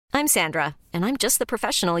I'm Sandra, and I'm just the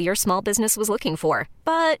professional your small business was looking for.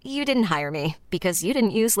 But you didn't hire me because you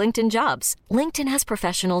didn't use LinkedIn Jobs. LinkedIn has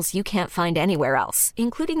professionals you can't find anywhere else,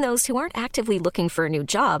 including those who aren't actively looking for a new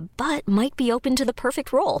job, but might be open to the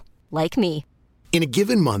perfect role, like me. In a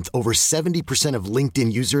given month, over 70% of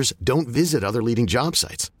LinkedIn users don't visit other leading job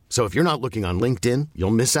sites. So if you're not looking on LinkedIn,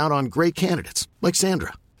 you'll miss out on great candidates like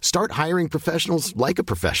Sandra. Start hiring professionals like a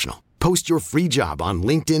professional. Post your free job on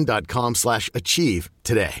linkedin.com/achieve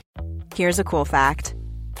today. Here's a cool fact.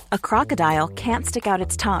 A crocodile can't stick out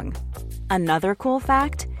its tongue. Another cool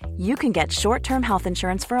fact, you can get short-term health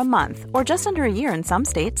insurance for a month or just under a year in some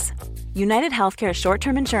states. United Healthcare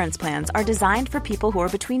short-term insurance plans are designed for people who are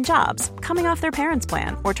between jobs, coming off their parents'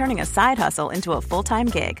 plan, or turning a side hustle into a full-time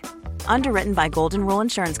gig. Underwritten by Golden Rule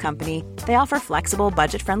Insurance Company, they offer flexible,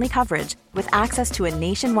 budget-friendly coverage with access to a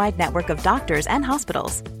nationwide network of doctors and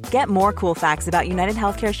hospitals. Get more cool facts about United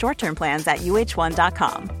Healthcare short-term plans at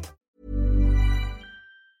uh1.com.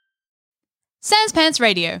 Sans Pants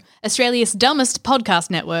Radio, Australia's dumbest podcast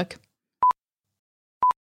network.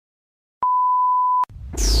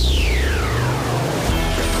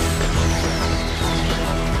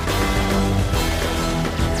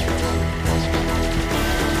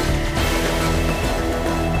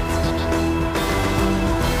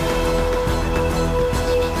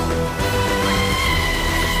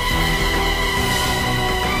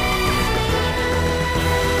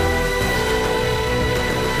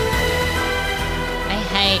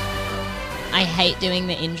 I hate doing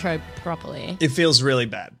the intro properly. It feels really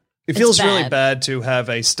bad. It feels really bad to have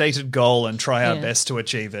a stated goal and try our best to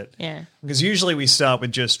achieve it. Yeah. Because usually we start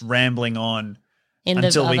with just rambling on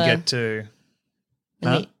until we get to...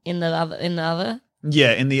 In the other?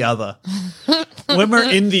 Yeah, in the other. When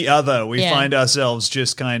we're in the other, we find ourselves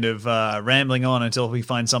just kind of rambling on until we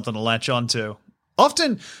find something to latch onto.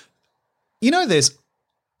 Often, you know this,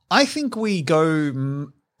 I think we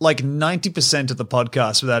go... like 90% of the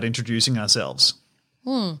podcast without introducing ourselves.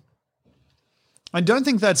 I don't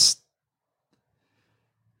think that's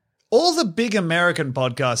all the big American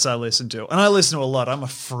podcasts I listen to, and I listen to a lot. I'm a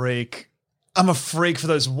freak. I'm a freak for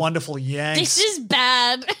those wonderful Yanks. This is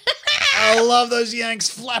bad. I love those Yanks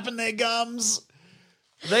flapping their gums.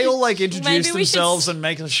 They all like introduce themselves and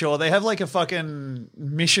make sure they have like a fucking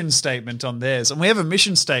mission statement on theirs. And we have a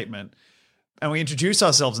mission statement and we introduce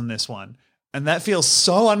ourselves in this one. And that feels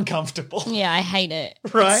so uncomfortable. Yeah, I hate it.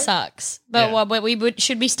 Right? It sucks. But what we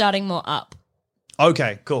should be starting more up.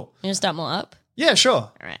 Okay, cool. You want to start more up? Yeah,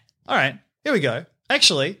 sure. All right. Here we go.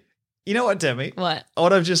 Actually, you know what, Demi? What?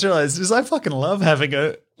 What I've just realized is I fucking love having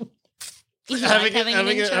a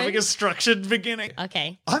having a structured beginning.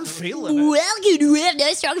 Okay. I'm feeling it. Welcome to We Have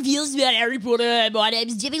No Strong Feelings About Harry Potter. My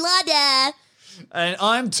name's Jimmy Landa. And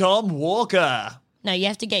I'm Tom Walker. No, you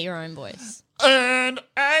have to get your own voice. And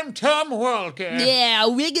I'm Tom Walker. Yeah,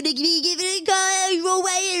 we're going to be giving it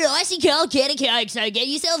away an icy cold can of Coke, so get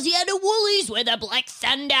yourselves down to Woolies where the Black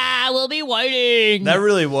Thunder will be waiting. That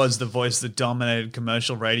really was the voice that dominated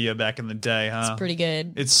commercial radio back in the day, huh? It's pretty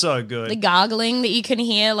good. It's so good. The gargling that you can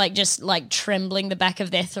hear, like just like trembling the back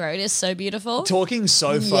of their throat is so beautiful. Talking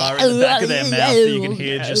so far in the back of their mouth that you can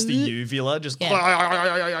hear just the uvula. Just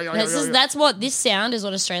That's what this sound is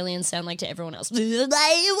what Australians sound like to everyone else.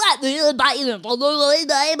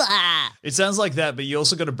 It sounds like that, but you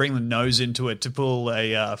also got to bring the nose into it to pull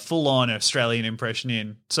a full-on Australian impression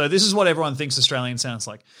in. So this is what everyone thinks Australian sounds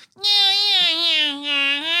like.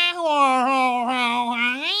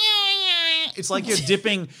 It's like you're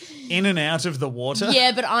dipping in and out of the water.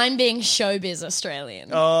 Yeah, but I'm being showbiz Australian.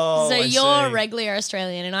 Oh, so I you're see. regular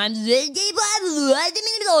Australian, and I'm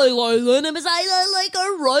like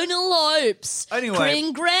a Rona Lopes. Anyway.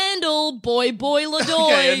 Kring Grandel, boy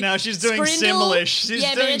Ladoy. Okay, and now she's doing Simlish. She's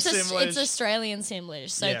yeah, doing but it's Simlish. it's Australian Simlish.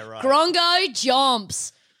 So Yeah, right. Grongo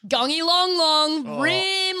jumps. Gongy long,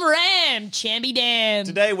 rim ram, chamby dam.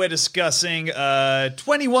 Today we're discussing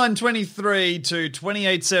 2123 to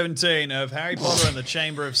 2817 of Harry Potter and the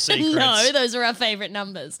Chamber of Secrets. No, those are our favourite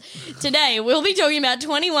numbers. Today we'll be talking about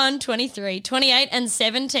 21, 23, 28 and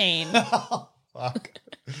 17. Fuck.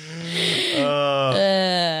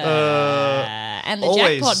 And the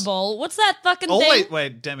always. jackpot ball. What's that fucking thing?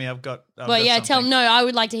 Wait, Demi, I've got Tell no, I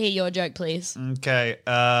would like to hear your joke, please. Okay.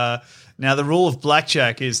 Now, the rule of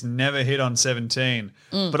blackjack is never hit on 17,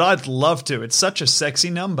 but I'd love to. It's such a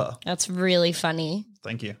sexy number. That's really funny.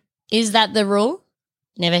 Thank you. Is that the rule?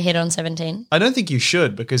 Never hit on 17? I don't think you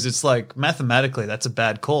should because it's like mathematically that's a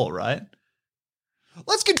bad call, right?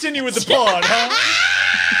 Let's continue with the pod, huh?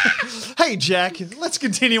 Hey, Jack, let's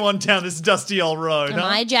continue on down this dusty old road. Am huh?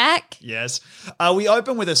 I Jack? Yes. We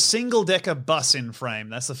open with a single-decker bus in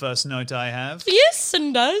frame. That's the first note I have. Yes,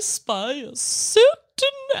 and I spy a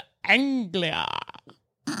certain angler.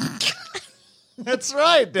 That's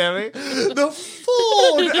right, Demi. The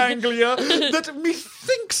Ford Anglia that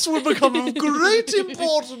methinks will become of great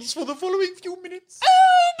importance for the following few minutes.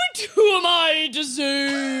 Oh, but who am I to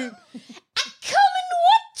say? A common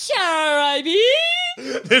watcher, I be.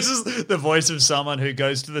 This is the voice of someone who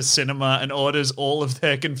goes to the cinema and orders all of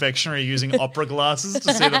their confectionery using opera glasses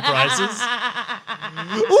to see the prices.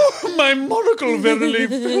 Oh, my monocle verily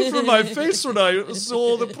fell from my face when I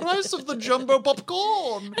saw the price of the jumbo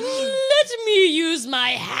popcorn. Let me use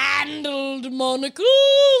my handled monocle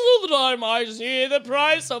so that I might see the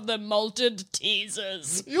price of the malted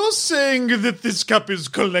teasers. You're saying that this cup is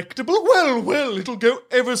collectible? Well, it'll go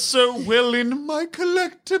ever so well in my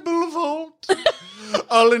collectible vault.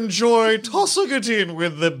 I'll enjoy tossing it in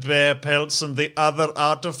with the bear pelts and the other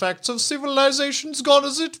artifacts of civilizations gone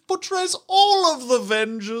as it portrays all of the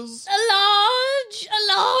Vengers. A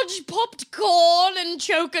large popped corn and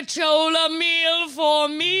choca-chola meal for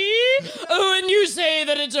me. Oh, and you say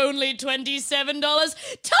that it's only $27.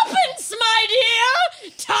 Tuppence, my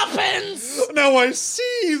dear! Tuppence! Now I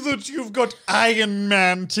see that you've got Iron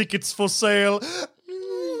Man tickets for sale.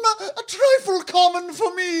 A trifle common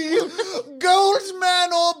for me. Gold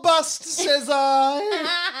man or bust, says I.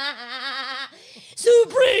 So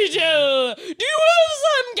pray tell, do you have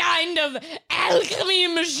some kind of alchemy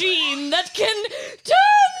machine that can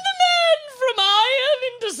turn the man from iron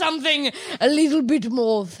into something a little bit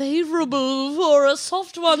more favourable for a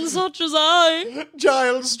soft one such as I?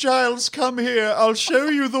 Giles, come here. I'll show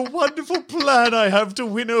you the wonderful plan I have to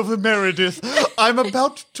win over Meredith. I'm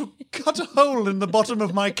about to cut a hole in the bottom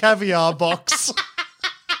of my caviar box.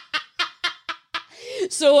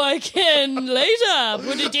 So I can later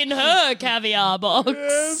put it in her caviar box.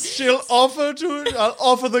 Yes, I'll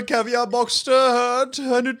offer the caviar box to her,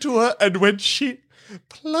 turn it to her, and when she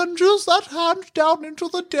plunges that hand down into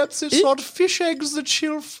the depths, it's not fish eggs that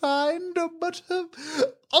she'll find, but a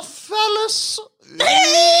phallus.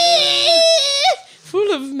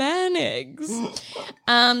 Full of man eggs.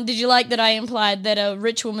 Did you like that I implied that a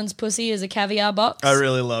rich woman's pussy is a caviar box? I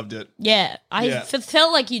really loved it. Yeah, I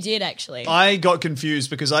felt like you did, actually. I got confused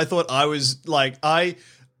because I thought I was like, I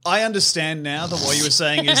understand now that what you were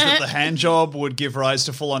saying is that the hand job would give rise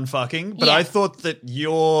to full-on fucking, but Yeah. I thought that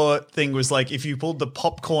your thing was like if you pulled the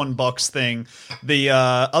popcorn box thing, the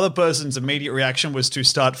other person's immediate reaction was to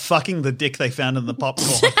start fucking the dick they found in the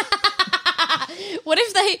popcorn. What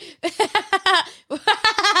if they...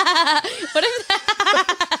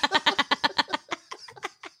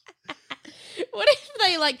 What if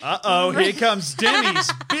they, like... Uh-oh, here comes Demi's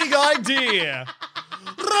big idea.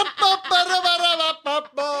 You're not allowed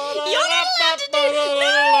to do...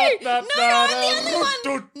 No, I'm the only one.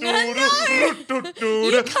 No.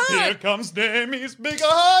 You can't. Here comes Demi's big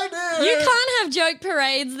idea. You can't have joke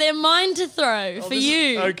parades. They're mine to throw for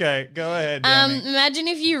you. Okay, go ahead, Demi. Imagine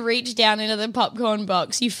if you reached down into the popcorn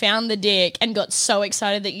box, you found the dick and got so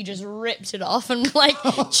excited that you just ripped it off and like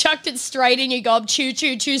chucked it straight in your gob, chew,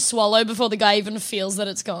 swallow before the guy even feels that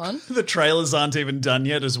it's gone. The trailers aren't even done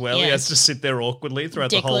yet as well. He Yeah. has to sit there awkwardly throughout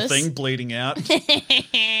the whole Dickless. thing, bleeding out.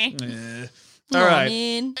 All Aw, right.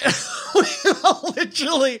 man. We are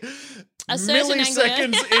literally A certain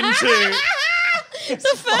milliseconds angle. into The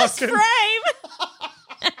first fucking- frame.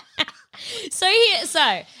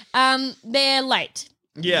 They're late.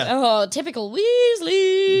 Yeah. Oh, typical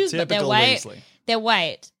Weasleys. But they're Typical wait. Weasley. They're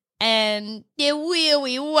wait. And they're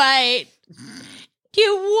weary wait.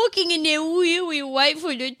 They're walking and they're weary wait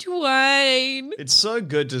for the train. It's so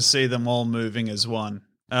good to see them all moving as one.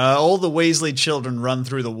 All the Weasley children run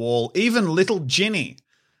through the wall, even little Ginny.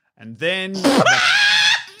 And then...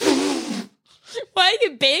 Why are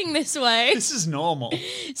you being this way? This is normal.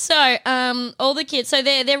 So, all the kids, so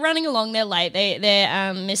they're running along, they're late.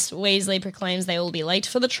 They're Miss Weasley proclaims they will be late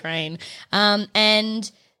for the train. And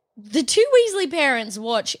the two Weasley parents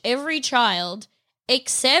watch every child,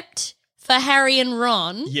 except for Harry and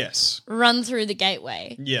Ron, Yes. run through the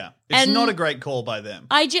gateway. Yeah. It's And- not a great call by them.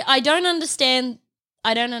 I don't understand.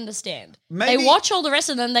 I don't understand. Maybe- They watch all the rest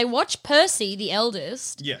of them. They watch Percy, the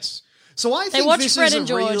eldest. Yes. So I They think watch this Fred is and a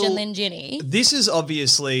George real... and then Ginny. This is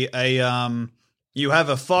obviously a you have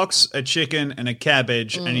a fox, a chicken, and a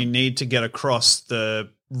cabbage, and you need to get across the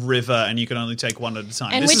river, and you can only take one at a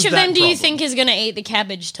time. And This which is of that them do you problem. think is going to eat the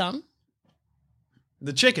cabbage, Tom?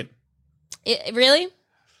 The chicken. Really?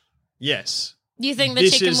 Yes. You think the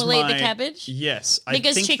this chicken is will eat the my- cabbage? Yes. Because I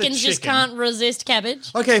think the chickens just chicken- can't resist cabbage.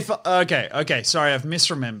 Okay. Sorry, I've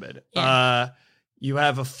misremembered. Yeah. You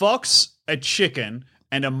have a fox, a chicken,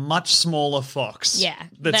 and a much smaller fox. Yeah.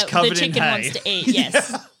 That's that covered the in chicken hay. wants to eat,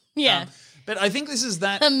 yes. Yeah. But I think this is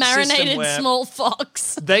that A system marinated where small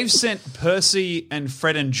fox. they've sent Percy and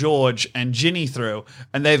Fred and George and Ginny through,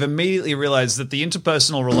 and they've immediately realized that the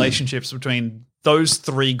interpersonal relationships between those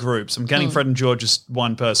three groups, I'm counting Fred and George as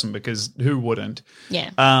one person because who wouldn't, Yeah.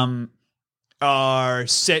 are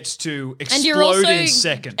set to And you're explode also in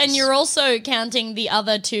seconds. And you're also counting the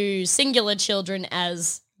other two singular children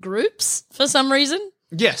as groups for some reason.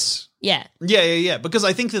 Yes. Yeah. Yeah. Because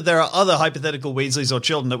I think that there are other hypothetical Weasleys or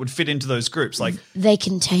children that would fit into those groups. Like, They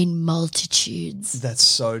contain multitudes. that's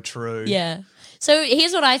so true. Yeah. So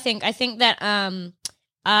here's what I think. I think that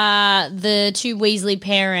the two Weasley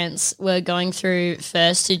parents were going through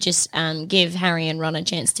first to just give Harry and Ron a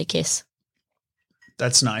chance to kiss.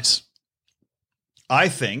 That's nice. I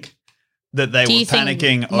think that they Do were you think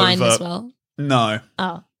panicking mine over. as well? No,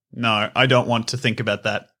 Oh. I don't want to think about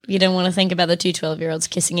that. You don't want to think about the two 12-year-olds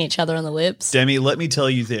kissing each other on the lips? Demi, let me tell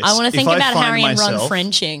you this. I want to think If about find Harry and Ron myself-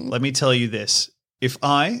 Frenching. Let me tell you this. If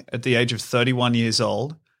I, at the age of 31 years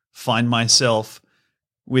old, find myself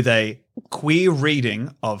with a queer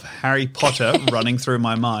reading of Harry Potter running through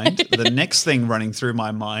my mind, the next thing running through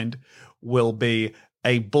my mind will be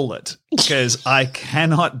a bullet, because I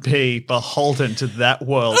cannot be beholden to that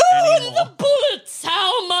world Oh, anymore. and the bullets!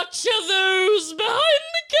 How much are those behind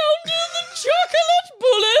the counter?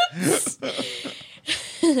 The chocolate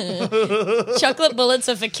bullets! Chocolate bullets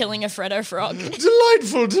are for killing a Freddo frog.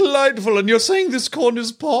 Delightful. And you're saying this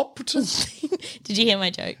corner's popped? Did you hear my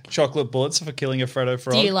joke? Chocolate bullets for killing a Freddo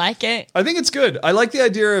frog. Do you like it? I think it's good. I like the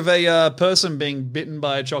idea of a person being bitten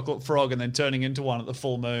by a chocolate frog and then turning into one at the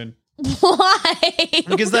full moon. Why?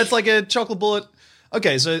 Because that's like a chocolate bullet.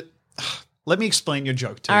 Okay, so let me explain your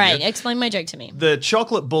joke to All you. right, explain my joke to me. The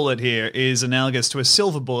chocolate bullet here is analogous to a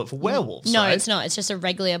silver bullet for werewolves. No, right? it's not. It's just a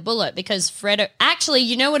regular bullet because Freddo... Actually,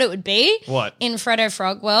 you know what it would be? What? In Freddo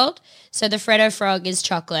Frog world. So the Freddo Frog is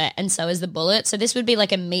chocolate and so is the bullet. So this would be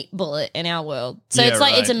like a meat bullet in our world. So Yeah, it's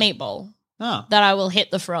like right. it's a meatball Oh. that I will hit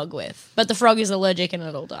the frog with. But the frog is allergic and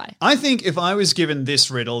it'll die. I think if I was given this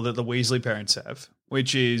riddle that the Weasley parents have,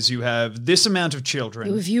 which is you have this amount of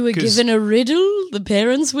children. If you were 'cause- given a riddle, the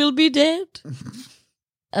parents will be dead.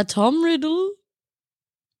 A Tom riddle?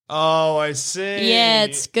 Oh, I see. Yeah,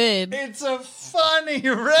 it's good. It's a funny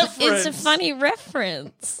reference. It's a funny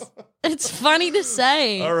reference. It's funny to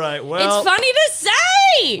say. All right, well. It's funny to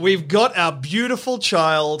say. We've got our beautiful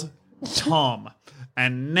child, Tom.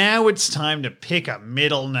 And now it's time to pick a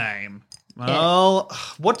middle name. Well,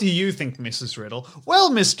 what do you think, Mrs. Riddle? Well,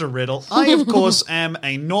 Mr. Riddle, I, of course, am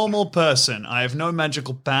a normal person. I have no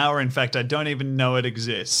magical power. In fact, I don't even know it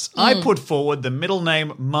exists. I put forward the middle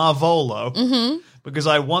name Marvolo because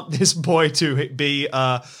I want this boy to be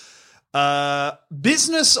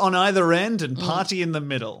business on either end and party in the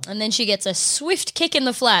middle. And then she gets a swift kick in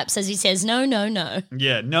the flaps as he says, no, no, no.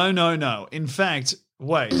 Yeah, no. In fact,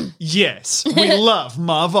 wait, yes, we love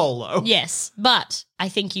Marvolo. Yes, but I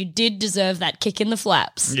think you did deserve that kick in the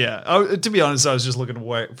flaps. Yeah. To be honest, I was just looking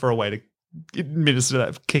for a way to administer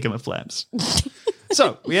that kick in the flaps.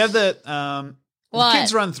 So we have the What?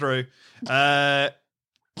 kids run through.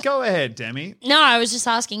 Go ahead, Demi. No, I was just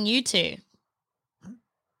asking you two.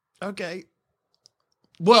 Okay.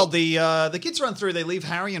 Well, the kids run through. They leave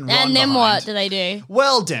Harry and Ron And then behind. what do they do?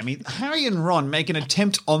 Well, Demi, Harry and Ron make an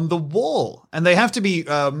attempt on the wall, and they have to be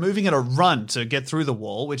moving at a run to get through the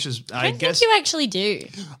wall, which is, I guess, think you actually do.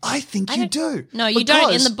 I think you do. No, you don't. In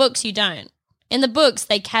Because- the books, you don't. In the books,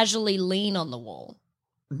 they casually lean on the wall.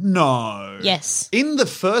 No. Yes. In the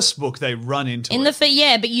first book, they run into In it.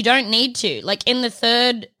 yeah, but you don't need to. Like in the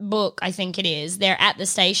third book, I think it is, they're at the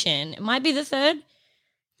station. It might be the third,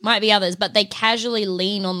 might be others, but they casually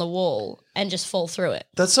lean on the wall and just fall through it.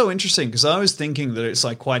 That's so interesting because I was thinking that it's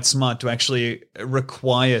like quite smart to actually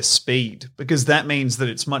require speed because that means that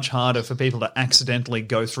it's much harder for people to accidentally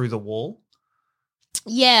go through the wall.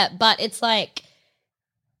 Yeah, but it's like,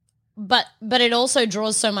 but it also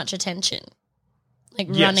draws so much attention, like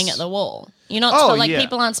Yes. running at the wall. You're not Oh, like yeah.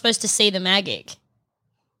 people aren't supposed to see the magic.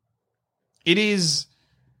 It is.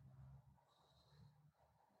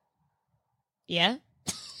 Yeah.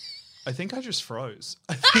 I think I just froze.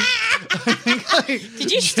 I think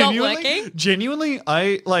Did you stop working? Genuinely,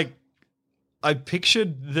 I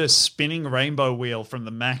pictured the spinning rainbow wheel from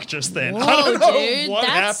the Mac just then. I Whoa, don't know dude, what that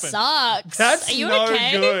happened. sucks. That's Are you no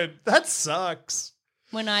okay? good. That sucks.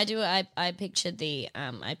 When I do it, I picture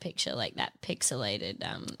I picture like that pixelated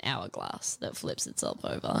hourglass that flips itself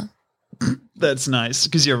over. That's nice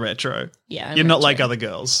because you're retro. Yeah, I'm you're not retro. like other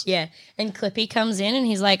girls. Yeah. And Clippy comes in and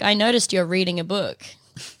he's like, I noticed you're reading a book.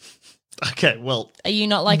 Okay, well, Are you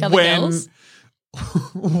not like other girls?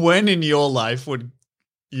 when in your life would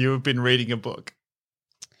you have been reading a book?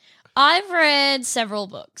 I've read several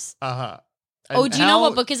books. Uh-huh. Oh, do you know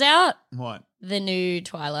what book is out? What? The new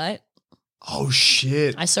Twilight. Oh,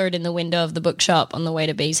 shit. I saw it in the window of the bookshop on the way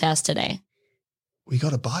to Bee's house today. We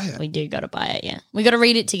got to buy it. We do got to buy it, yeah. We got to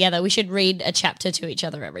read it together. We should read a chapter to each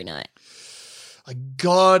other every night. I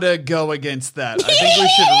gotta go against that. I think we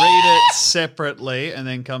should read it separately and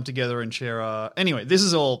then come together and share our... Anyway, this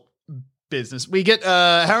is all business. We get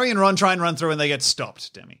Harry and Ron try and run through and they get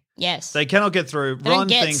stopped, Demi. Yes. They cannot get through. They Ron don't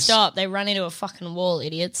get thinks... stopped. They run into a fucking wall,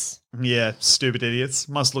 idiots. Yeah, stupid idiots.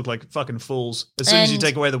 Must look like fucking fools. As soon as you And-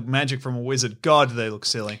 take away the magic from a wizard, God, do they look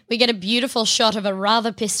silly. We get a beautiful shot of a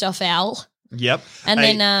rather pissed off owl. Yep. And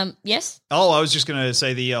Hey, then, yes? Oh, I was just going to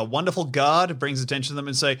say the wonderful guard brings attention to them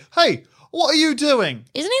and say, hey, what are you doing?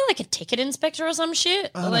 Isn't he like a ticket inspector or some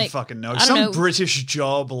shit? I don't Like, fucking know. I don't Some know. British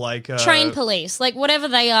job like... Train police. Like, whatever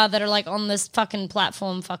they are that are like on this fucking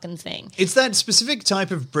platform fucking thing. It's that specific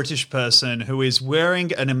type of British person who is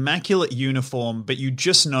wearing an immaculate uniform, but you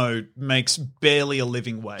just know makes barely a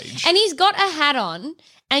living wage. And he's got a hat on,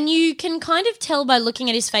 and you can kind of tell by looking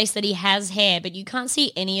at his face that he has hair, but you can't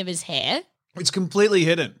see any of his hair. It's completely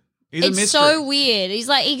hidden. It's a It's mystery. so weird. He's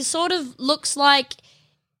like, he sort of looks like,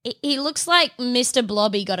 he looks like Mr.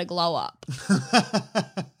 Blobby got a glow up.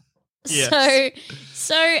 Yes.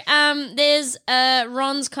 So there's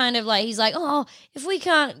Ron's kind of like, he's like, oh, if we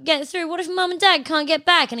can't get through, what if Mum and Dad can't get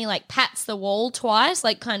back? And he like pats the wall twice,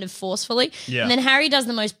 like kind of forcefully. Yeah. And then Harry does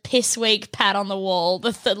the most piss weak pat on the wall.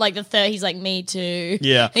 The third, he's like, me too.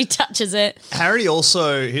 Yeah. He touches it. Harry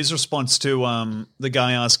also, his response to the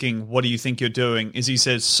guy asking, what do you think you're doing, is he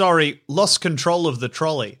says, sorry, lost control of the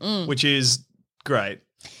trolley, which is great.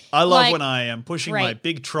 I love Like, when I am pushing my great.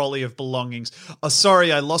 big trolley of belongings. Oh,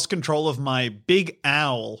 sorry, I lost control of my big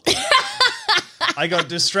owl. I got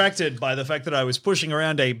distracted by the fact that I was pushing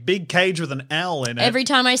around a big cage with an owl in it. Every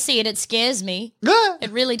time I see it, it scares me. Ah!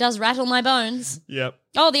 It really does rattle my bones. Yep.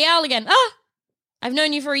 Oh, the owl again. Ah! I've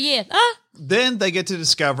known you for a year. Ah! Then they get to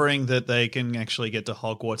discovering that they can actually get to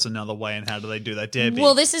Hogwarts another way, and how do they do that, Debbie?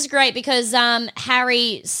 Well, this is great because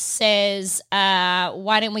Harry says,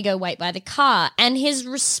 why don't we go wait by the car? And his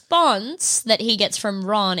response that he gets from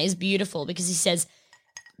Ron is beautiful because he says,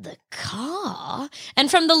 the car? And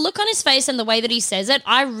from the look on his face and the way that he says it,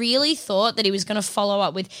 I really thought that he was going to follow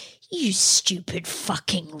up with, you stupid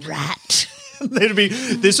fucking rat.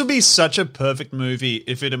 This would be such a perfect movie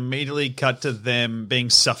if it immediately cut to them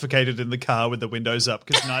being suffocated in the car with the windows up,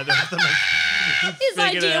 because neither of them have His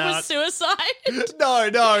figured idea out. was suicide.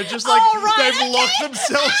 No, just like Oh, right, they've okay. locked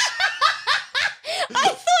themselves. I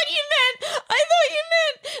thought you meant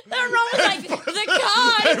that Ron was like the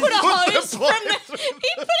car. He put a hose from the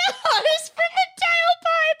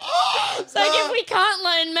tailpipe. It's like if we can't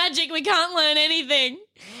learn magic, we can't learn anything.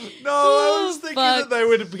 No, I was thinking fuck. that they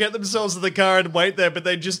would get themselves to the car and wait there, but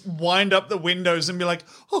they'd just wind up the windows and be like,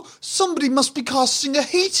 oh, somebody must be casting a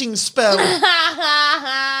heating spell.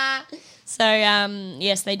 So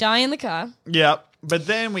yes, they die in the car. Yeah, but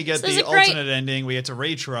then we get So there's the a great- alternate ending. We get to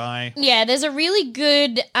retry. Yeah, there's a really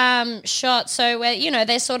good shot. So where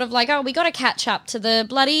they're sort of like, oh, we got to catch up to the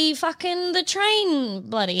bloody fucking the train,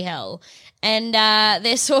 bloody hell, and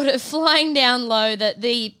they're sort of flying down low. That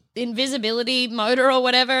the invisibility motor or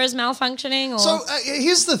whatever is malfunctioning. Or So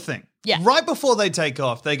here's the thing. Yeah. Right before they take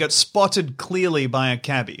off, they got spotted clearly by a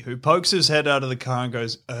cabbie who pokes his head out of the car and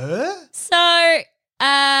goes, so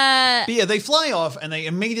But yeah, they fly off and they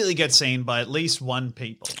immediately get seen by at least one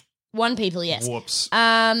people. one people, yes. Whoops.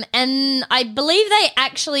 And I believe they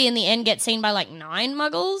actually in the end get seen by like 9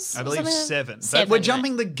 muggles. I or believe something. 7. But Seven, we're right.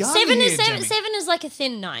 jumping the gun Seven here, is seven. Demi. 7 is like a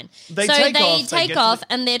thin 9. They so take they off, they take get to off,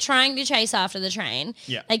 the- and they're trying to chase after the train.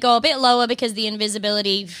 Yeah. They go a bit lower because the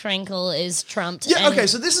invisibility Frankel is trumped. Yeah, and- okay,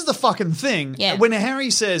 so this is the fucking thing. Yeah. When Harry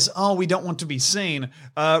says, oh, we don't want to be seen,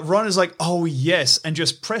 Ron is like, oh, yes, and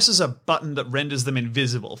just presses a button that renders them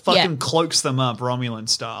invisible. Fucking Yeah. cloaks them up, Romulan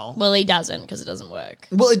style. Well, he doesn't because it doesn't work.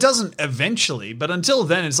 Well, it doesn't eventually, but until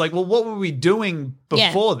then, it's like, well, what were we doing Yeah.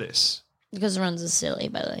 before this? Because Ron's is silly,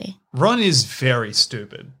 by the way. Ron is very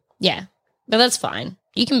stupid. Yeah, but that's fine.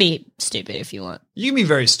 You can be stupid if you want. You can be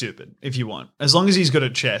very stupid if you want, as long as he's good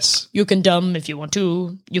at chess. You can dumb if you want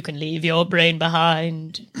to. You can leave your brain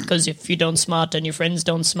behind. Because if you don't smart and your friends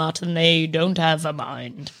don't smart, then they don't have a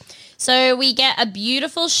mind. So we get a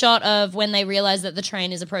beautiful shot of when they realize that the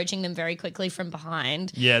train is approaching them very quickly from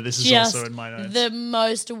behind. Yeah, this is Just also in my notes. the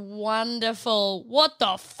most wonderful, what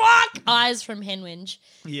the fuck, eyes from Henwinge.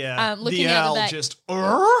 Yeah, looking the out the owl back. just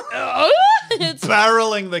It's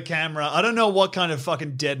barreling the camera. I don't know what kind of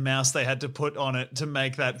fucking dead mouse they had to put on it to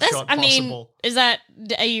make that shot possible.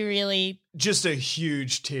 Are you really? Just a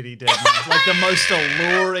huge titty dead mouse, like the most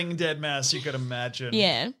alluring dead mouse you could imagine.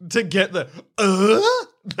 Yeah. To get the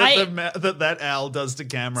that owl does to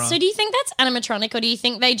camera. So do you think that's animatronic, or do you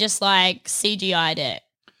think they just like CGI'd it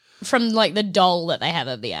from like the doll that they have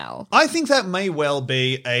of the owl? I think that may well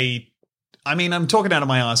be I'm talking out of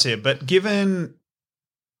my ass here, but given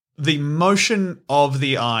the motion of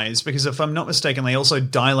the eyes, because if I'm not mistaken, they also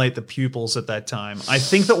dilate the pupils at that time. I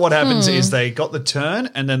think that what happens is they got the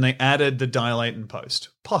turn and then they added the dilate in post.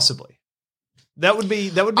 Possibly. That would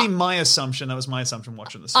be my assumption. That was my assumption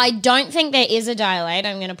watching this. I don't think there is a dilate.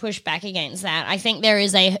 I'm going to push back against that. I think there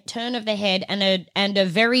is a turn of the head and a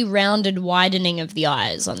very rounded widening of the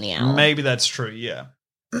eyes on the owl. Maybe that's true, yeah.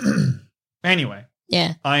 Anyway.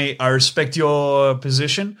 Yeah. I respect your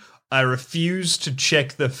position. I refuse to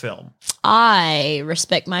check the film. I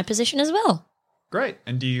respect my position as well. Great.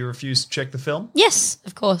 And do you refuse to check the film? Yes,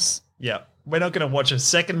 of course. Yeah. We're not going to watch a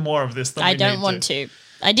second more of this than I don't want to.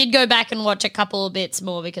 I did go back and watch a couple of bits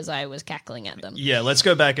more because I was cackling at them. Yeah, let's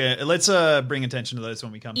go back. Let's bring attention to those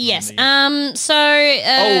when we come to yes. them.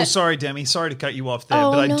 So sorry, Demi. Sorry to cut you off there,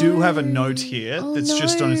 but I do have a note here that's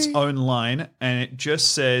just on its own line, and it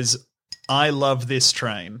just says, I love this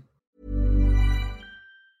train.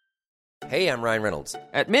 Hey, I'm Ryan Reynolds.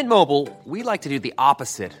 At Mint Mobile, we like to do the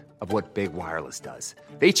opposite of what Big Wireless does.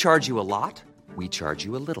 They charge you a lot, we charge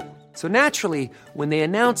you a little. So naturally, when they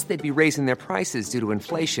announced they'd be raising their prices due to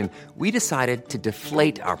inflation, we decided to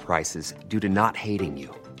deflate our prices due to not hating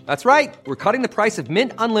you. That's right. We're cutting the price of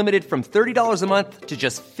Mint Unlimited from $30 a month to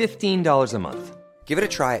just $15 a month. Give it a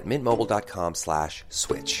try at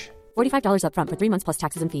mintmobile.com/switch. $45 up front for 3 months plus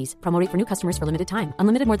taxes and fees. Promo rate for new customers for limited time.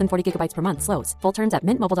 Unlimited more than 40 gigabytes per month. Slows full terms at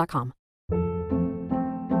mintmobile.com.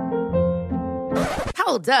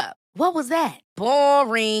 Hold up. What was that?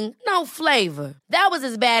 Boring. No flavor. That was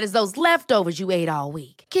as bad as those leftovers you ate all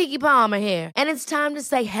week. Keke Palmer here, and it's time to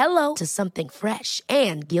say hello to something fresh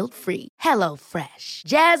and guilt-free. Hello Fresh.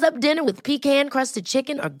 Jazz up dinner with pecan-crusted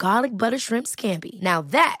chicken or garlic butter shrimp scampi. Now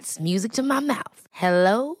that's music to my mouth.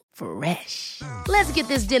 Hello Fresh. Let's get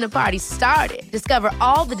this dinner party started. Discover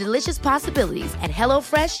all the delicious possibilities at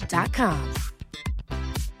hellofresh.com.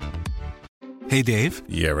 Hey, Dave.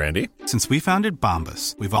 Yeah, Randy. Since we founded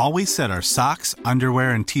Bombas, we've always said our socks,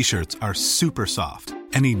 underwear, and T-shirts are super soft.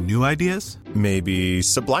 Any new ideas? Maybe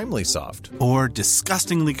sublimely soft. Or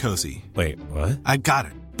disgustingly cozy. Wait, what? I got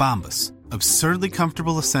it. Bombas. Absurdly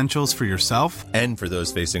comfortable essentials for yourself and for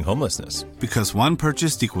those facing homelessness. Because one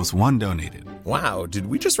purchased equals one donated. Wow, did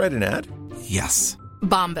we just write an ad? Yes.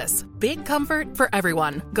 Bombas. Big comfort for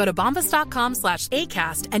everyone. Go to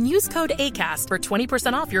bombas.com/ACAST and use code ACAST for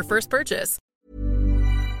 20% off your first purchase.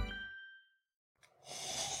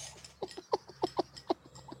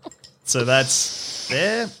 So that's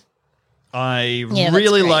there. I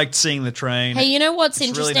really liked seeing the train. Hey, you know what's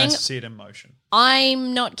interesting? It's really nice to see it in motion.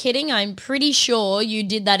 I'm not kidding. I'm pretty sure you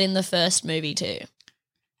did that in the first movie too.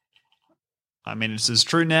 I mean, it's as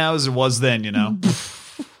true now as it was then, you know.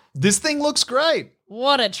 This thing looks great.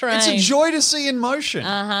 What a train. It's a joy to see in motion.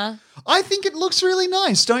 Uh-huh. I think it looks really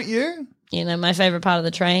nice, don't you? You know my favorite part of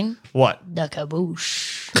the train? What? The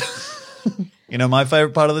caboose. You know my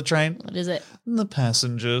favorite part of the train? What is it? The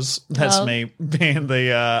passengers. That's me being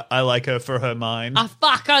the I like her for her mind. Oh,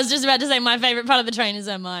 fuck. I was just about to say my favorite part of the train is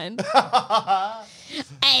her mind.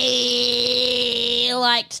 I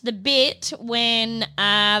liked the bit when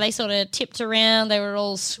they sort of tipped around. They were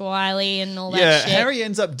all swily and all that shit. Yeah, Harry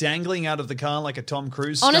ends up dangling out of the car like a Tom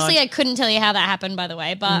Cruise Honestly, stunt. I couldn't tell you how that happened, by the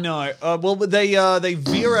way. But no. Well, they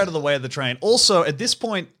veer out of the way of the train. Also, at this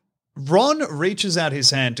point, Ron reaches out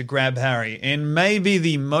his hand to grab Harry in maybe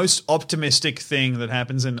the most optimistic thing that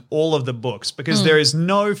happens in all of the books, because there is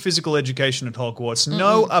no physical education at Hogwarts,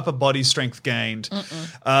 no upper body strength gained.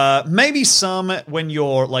 Maybe some when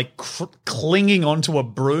you're like clinging onto a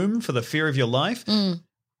broom for the fear of your life.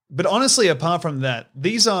 But honestly, apart from that,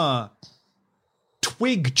 these are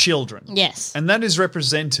twig children. Yes. And that is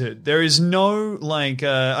represented. There is no, like,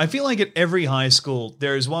 I feel like at every high school,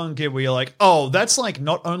 there is one kid where you're like, oh, that's like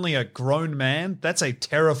not only a grown man, that's a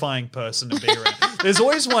terrifying person to be around. There's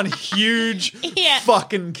always one huge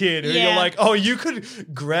fucking kid who you're like, oh, you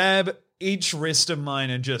could grab each wrist of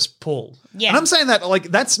mine and just pull. Yeah. And I'm saying that,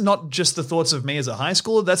 like, that's not just the thoughts of me as a high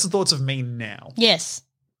schooler, that's the thoughts of me now. Yes.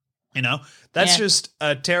 You know, that's Yeah. just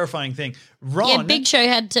a terrifying thing. Ron, Yeah, Big Show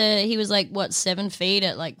he was like, 7 feet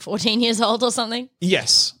at like 14 years old or something?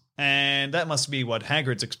 yes, and that must be what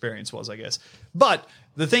Hagrid's experience was, I guess. But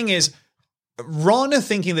the thing is, Ron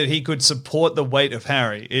thinking that he could support the weight of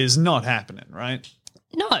Harry is not happening, right?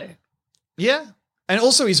 No. Yeah. And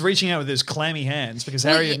also he's reaching out with his clammy hands because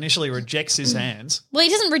Well, Harry initially rejects his hands. Well, he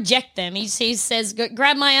doesn't reject them. He says,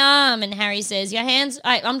 grab my arm. And Harry says, your hands,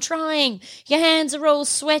 I'm trying. Your hands are all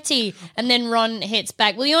sweaty. And then Ron hits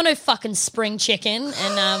back, well, you're no fucking spring chicken.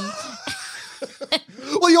 And,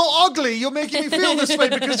 Well, you're ugly. You're making me feel this way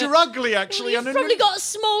because you're ugly, actually. you've probably got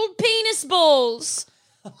small penis balls.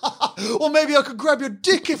 Or maybe I could grab your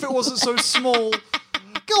dick if it wasn't so small.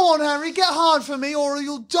 Go on, Harry, get hard for me or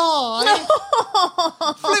you'll die.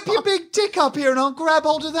 Flip your big dick up here and I'll grab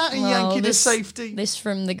hold of that and yank you to safety. This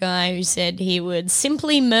from the guy who said he would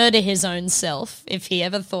simply murder his own self if he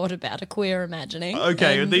ever thought about a queer imagining.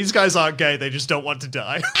 Okay, these guys aren't gay, they just don't want to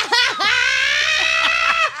die.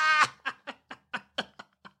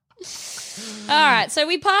 All right, so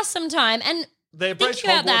we passed some time and They approach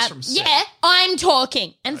thinking about Hogwarts that, from set. yeah, I'm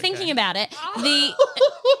talking and thinking about it.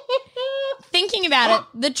 Thinking about it,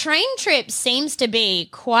 the train trip seems to be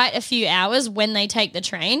quite a few hours when they take the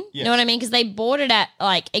train. Yes. You know what I mean? Because they boarded at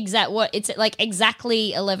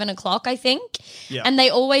exactly 11 o'clock, I think. Yeah. And they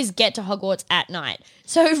always get to Hogwarts at night.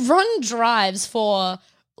 So Ron drives for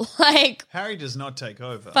like Harry does not take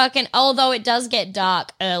over. fucking. Although it does get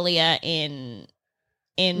dark earlier in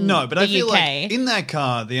No, but the I feel UK. like in that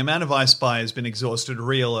car, the amount of I Spy has been exhausted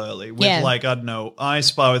real early. With Yeah. like, I don't know, I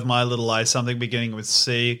Spy with my little eye, something beginning with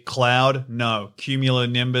C. Cloud, no.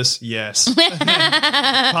 Cumulonimbus, yes.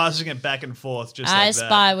 Passing it back and forth just I like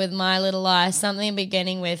spy with my little eye something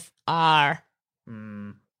beginning with R.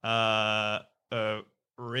 that.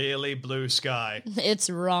 Really blue sky. It's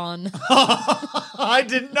Ron. I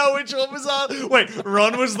didn't know which one was on. Wait,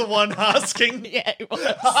 Ron was the one asking? Yeah, it was.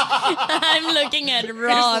 I'm looking at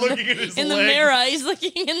Ron looking at his in the legs. mirror. He's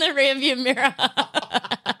looking in the rearview mirror.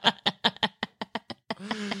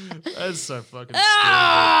 That's so fucking stupid.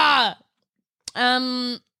 Ah!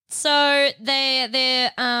 So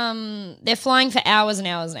they're flying for hours and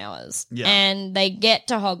hours and hours. Yeah. And they get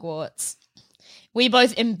to Hogwarts. We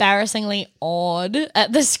both embarrassingly awed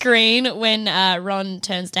at the screen when Ron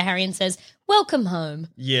turns to Harry and says, "Welcome home."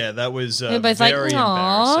 Yeah, that was We're both like, very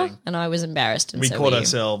 "Aw," embarrassing. and I was embarrassed. And We so caught were you.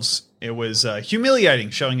 ourselves. It was humiliating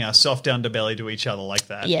showing our soft underbelly to each other like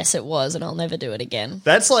that. Yes, it was, and I'll never do it again.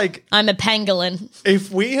 That's like, I'm a pangolin.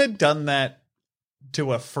 if we had done that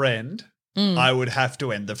to a friend, I would have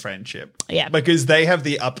to end the friendship. Yeah. Because they have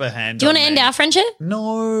the upper hand. Do you want to end our friendship?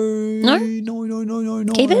 No. No?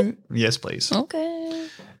 No. Keep it? Yes, please. Okay.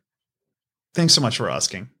 Thanks so much for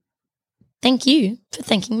asking. Thank you for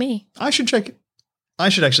thanking me. I should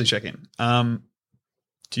actually check in.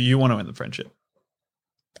 Do you want to end the friendship?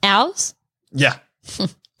 Ours? Yeah.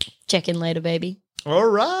 Check in later, baby. All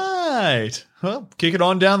right. Well, kick it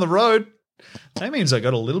on down the road. That means I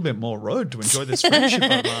got a little bit more road to enjoy this friendship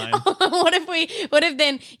of mine. What if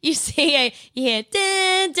then you hear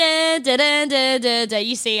da, da, da, da, da, da, da.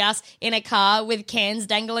 You see us in a car with cans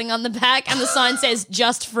dangling on the back and the sign says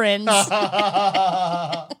just friends.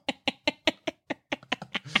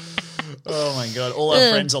 Oh my god. All our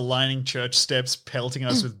friends are lining church steps, pelting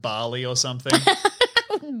us with barley or something.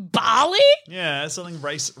 Barley? Yeah, something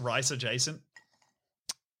rice adjacent.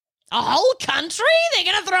 A whole country? They're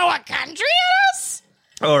going to throw a country at us?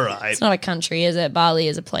 All right. It's not a country, is it? Bali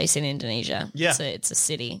is a place in Indonesia. Yeah. It's a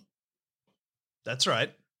city. That's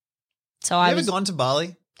right. So Have I you was ever gone to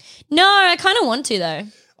Bali? No, I kind of want to though.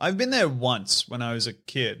 I've been there once when I was a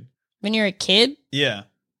kid. When you're a kid? Yeah.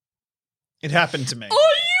 It happened to me. Are you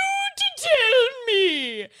to tell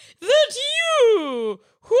me that you,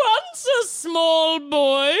 once a small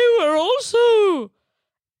boy, were also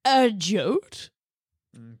a jote?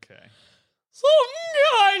 Okay. Some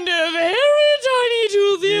kind of hairy tiny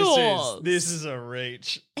toothy horse. This is a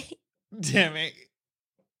reach. Damn it.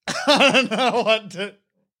 I don't know what to...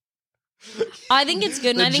 I think it's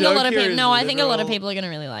good, and The I think a lot joke of here people. is No, I think a lot of literal. people are going to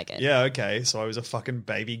really like it. Yeah, okay. So I was a fucking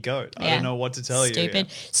baby goat. I Yeah. don't know what to tell you.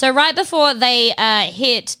 Stupid. So right before they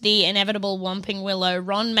hit the inevitable Whomping Willow,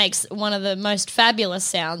 Ron makes one of the most fabulous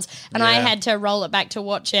sounds, and I Yeah. had to roll it back to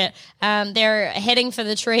watch it. They're heading for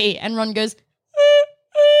the tree, and Ron goes.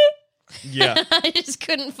 Yeah. I just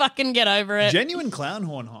couldn't fucking get over it. Genuine clown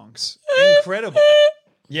horn honks. Incredible.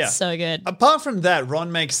 Yeah. So good. Apart from that,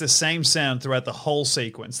 Ron makes the same sound throughout the whole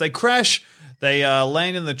sequence. They crash, they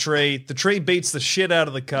land in the tree beats the shit out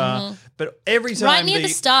of the car, but every time Right near the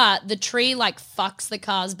start, the tree like fucks the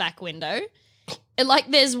car's back window. Like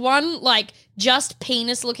there's one like just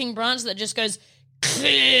penis-looking branch that just goes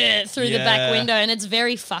through the back window, and it's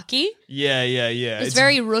very fucky. Yeah. It's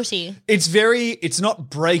very rooty. It's not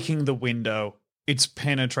breaking the window. It's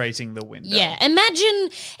penetrating the window. Yeah, imagine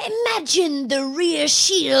the rear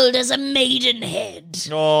shield as a maidenhead.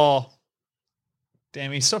 Oh,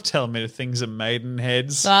 Demi, stop telling me the things are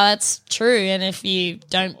maidenheads. Well, that's true, and if you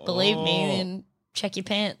don't believe me, then check your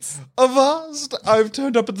pants. Avast! I've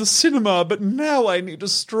turned up at the cinema, but now I need a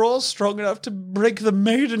straw strong enough to break the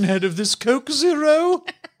maidenhead of this Coke Zero.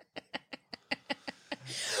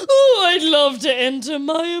 Oh, I'd love to enter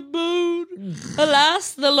my abode.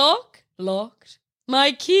 Alas, the lock, locked.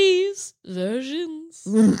 My keys, virgins.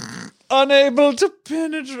 Unable to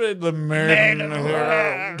penetrate the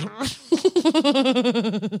maidenhead.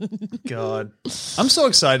 God. I'm so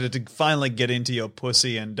excited to finally get into your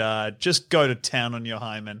pussy and just go to town on your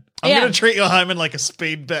hymen. I'm going to treat your hymen like a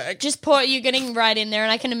speed bag. Just you're getting right in there,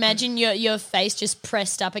 and I can imagine your face just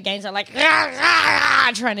pressed up against it, like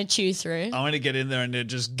trying to chew through. I'm going to get in there and then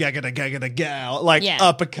just gaga-da-gaga-da-gow, like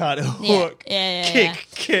uppercut, hook,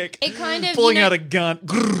 kick. It kind of pulling out a gun.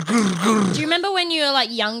 Do you remember when you were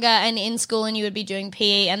like younger and in school and you would be doing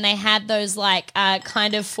PE and they had those like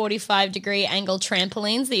kind of 45-degree angle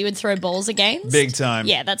trampolines that you would throw balls against? Big time.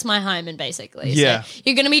 Yeah, that's my hymen basically. Yeah. So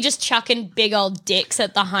you're going to be just chucking big old dicks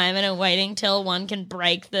at the hymen and waiting till one can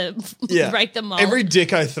break the mold. Every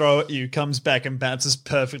dick I throw at you comes back and bounces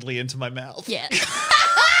perfectly into my mouth. Yeah.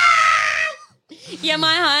 Yeah,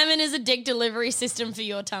 my hymen is a dick delivery system for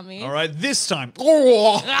your tummy. All right, this time.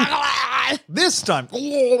 This time.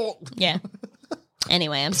 Yeah.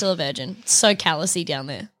 Anyway, I'm still a virgin. It's so callousy down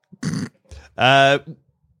there.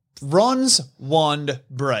 Ron's wand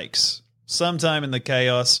breaks. Sometime in the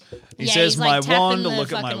chaos, he says, he's like my wand, to tapping the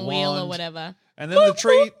look at my fucking wheel wand. or whatever. And then the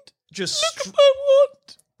tree just...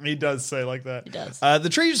 He does say like that. He does. The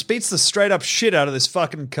tree just beats the straight up shit out of this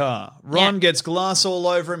fucking car. Ron gets glass all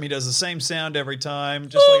over him. He does the same sound every time.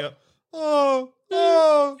 Just like a,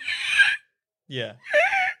 oh. Yeah.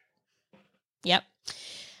 Yep.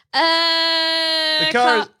 The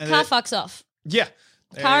car fucks off. Yeah.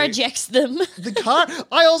 Car ejects them. The car,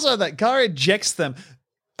 I also have that. Car ejects them.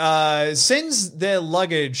 Sends their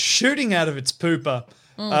luggage shooting out of its pooper.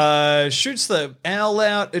 Shoots the owl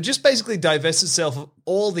out. It just basically divests itself of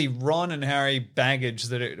all the Ron and Harry baggage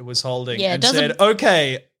that it was holding and said,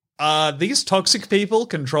 okay, these toxic people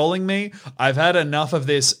controlling me, I've had enough of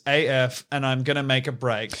this AF and I'm going to make a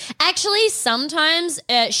break. Actually, sometimes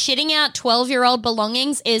shitting out 12-year-old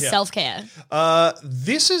belongings is self-care.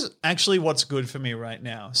 This is actually what's good for me right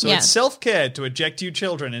now. So it's self-care to eject you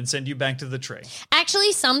children and send you back to the tree.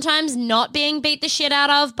 Actually, sometimes not being beat the shit out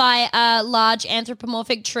of by a large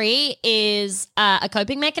anthropomorphic tree is a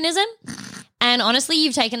coping mechanism. And honestly,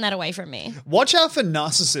 you've taken that away from me. Watch out for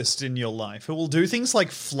narcissists in your life who will do things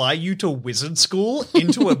like fly you to wizard school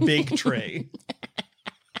into a big tree.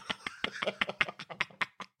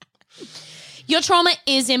 Your trauma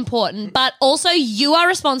is important, but also you are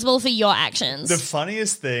responsible for your actions. The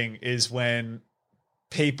funniest thing is when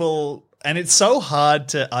people, and it's so hard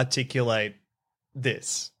to articulate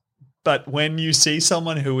this, but when you see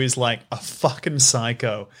someone who is like a fucking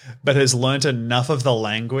psycho but has learnt enough of the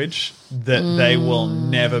language that they will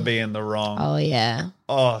never be in the wrong. Oh, yeah.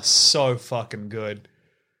 Oh, so fucking good.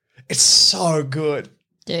 It's so good.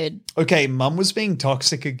 Dude. Okay, Mum was being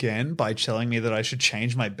toxic again by telling me that I should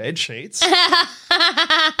change my bed sheets.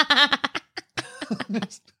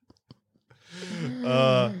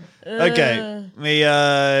 Okay,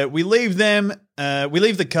 we leave them. We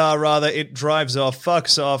leave the car, rather. It drives off,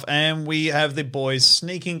 fucks off, and we have the boys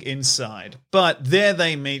sneaking inside. But there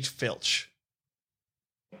they meet Filch,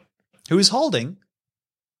 who is holding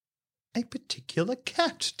a particular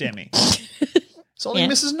cat, Demi. He's holding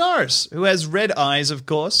Mrs. Norris, who has red eyes, of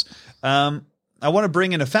course. I want to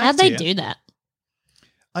bring in a fact How'd they here. do that?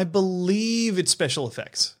 I believe it's special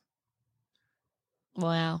effects.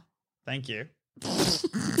 Wow. Thank you.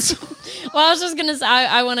 Well, I was just gonna say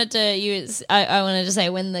I wanted to say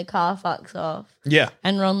when the car fucks off. Yeah.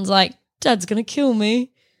 And Ron's like, Dad's gonna kill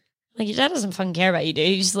me. Like, your dad doesn't fucking care about you, dude.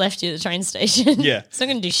 He just left you at the train station. Yeah. He's not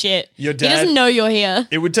gonna do shit. Your dad, he doesn't know you're here.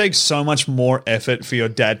 It would take so much more effort for your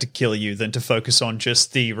dad to kill you than to focus on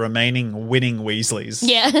just the remaining winning Weasleys.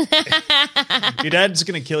 Yeah. Your dad's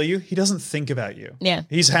going to kill you. He doesn't think about you. Yeah.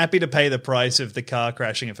 He's happy to pay the price of the car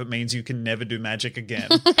crashing if it means you can never do magic again.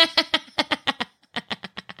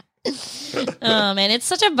 Oh, man. It's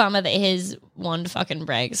such a bummer that his wand fucking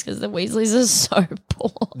breaks because the Weasleys are so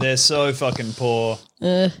poor. They're so fucking poor.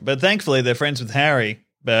 But thankfully, they're friends with Harry,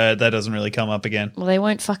 but that doesn't really come up again. Well, they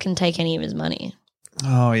won't fucking take any of his money.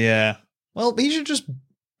 Oh, yeah. Well, he should just...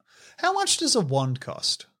 How much does a wand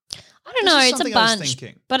cost? I don't know, This is it's a something I was bunch.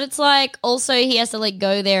 thinking. But it's like, also he has to like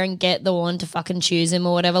go there and get the wand to fucking choose him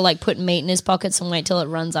or whatever, like put meat in his pockets and wait till it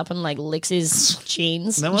runs up and like licks his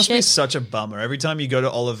jeans. That and must be shit. such a bummer. Every time you go to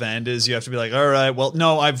Ollivander's, you have to be like, all right, well,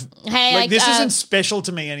 no, Hey, this I- isn't special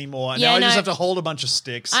to me anymore. Yeah, now I just no. have to hold a bunch of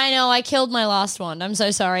sticks. I know, I killed my last wand. I'm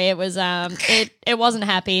so sorry. It was it wasn't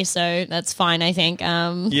happy, so that's fine, I think.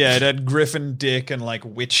 Yeah, it had griffin dick and like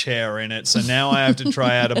witch hair in it. So now I have to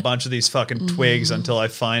try out a bunch of these fucking twigs until I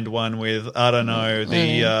find one with, I don't know,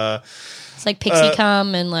 It's like pixie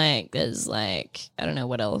cum and like there's like I don't know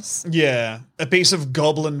what else. a piece of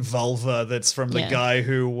goblin vulva that's from the Yeah. guy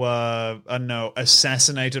who, I don't know,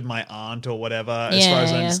 assassinated my aunt or whatever. As Yeah, far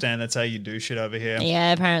as I yeah. understand, that's how you do shit over here.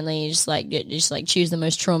 Yeah, apparently you just like choose the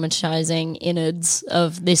most traumatizing innards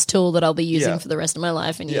of this tool that I'll be using Yeah. for the rest of my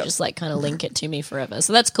life, and you Yeah. just like kind of link it to me forever.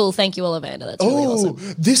 So that's cool. Thank you, Ollivander. That's really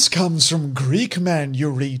awesome. This comes from Greek man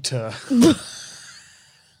Eureka.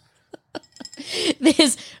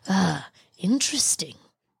 There's interesting.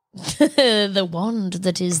 The wand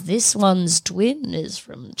that is this one's twin is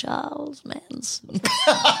from Charles Manson.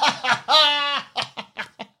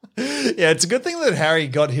 Yeah, it's a good thing that Harry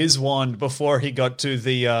got his wand before he got to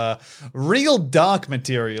the real dark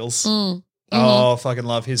materials. Oh, fucking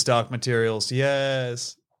love his dark materials.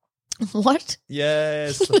 Yes. What?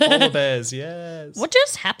 Yes. The polar bears. Yes. What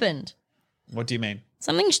just happened? What do you mean?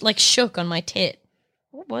 Something like shook on my tit.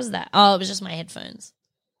 What was that? Oh, it was just my headphones.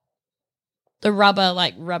 The rubber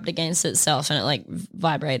like rubbed against itself and it like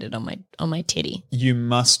vibrated on my titty. You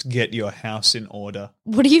must get your house in order.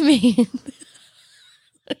 What do you mean?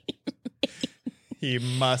 You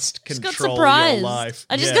must Just got control surprised. your life.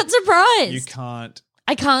 I just Yeah. got surprised. You can't.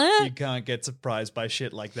 I can't. You can't get surprised by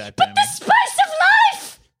shit like that, But Demi. the spice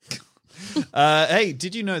of life. Hey,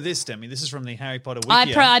 did you know this, Demi? This is from the Harry Potter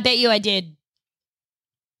wiki. I bet you I did.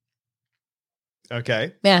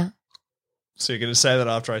 Okay. Yeah. So you're going to say that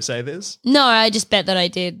after I say this? No, I just bet that I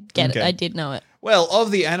did get it. Okay. I did know it. Well,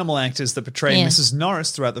 of the animal actors that portrayed Yeah. Mrs.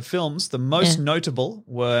 Norris throughout the films, the most Yeah. notable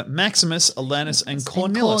were Maximus, Alanis, and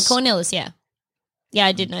Cornelius. Cornelius, yeah. Yeah,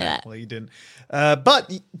 I did know that. Well, you didn't.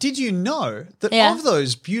 But did you know that Yeah. of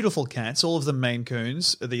those beautiful cats, all of them Maine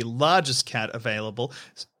Coons, the largest cat available,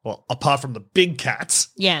 well, apart from the big cats,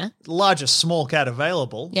 Yeah. the largest small cat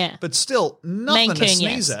available, Yeah. but still nothing Maine to Coon,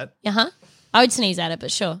 sneeze yes. at. Uh-huh. I would sneeze at it,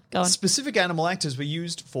 but sure. Go on. Specific animal actors were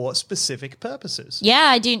used for specific purposes. Yeah,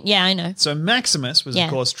 I do. Yeah, I know. So Maximus was, Yeah, of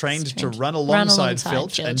course, trained he's to trained. run Run alongside alongside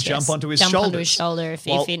Filch and Filch, jump yes. onto his Jump shoulders. onto his shoulder if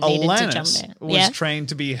while it needed to jump Alanis there. was Yeah. trained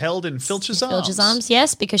to be held in Filch's arms. Filch's arms,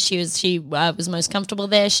 yes, because she was most comfortable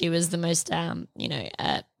there. She was the most,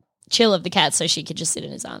 chill of the cats, so she could just sit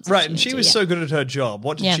in his arms. if Right, and needed she to, was yeah. so good at her job.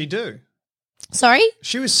 What did Yeah. she do? Sorry?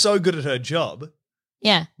 She was so good at her job.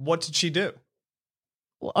 Yeah. What did she do?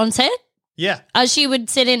 On set? Yeah. She would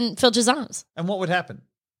sit in Filch's arms. And what would happen?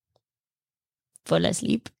 Fall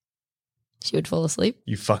asleep. She would fall asleep.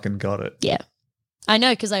 You fucking got it. Yeah. I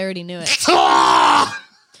know, because I already knew it.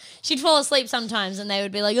 She'd fall asleep sometimes and they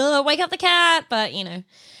would be like, oh, wake up the cat. But,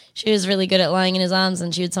 she was really good at lying in his arms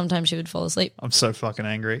and sometimes she would fall asleep. I'm so fucking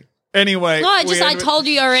angry. Anyway. No, I told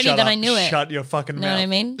you already Shut that up. I knew it. Shut your fucking mouth. Know what I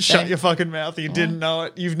mean? Shut So- your fucking mouth. You didn't know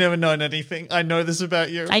it. You've never known anything. I know this about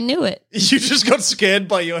you. I knew it. You just got scared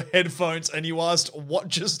by your headphones and you asked what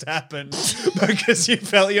just happened because you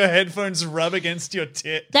felt your headphones rub against your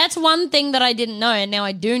tit. That's one thing that I didn't know, and now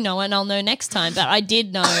I do know, and I'll know next time. But I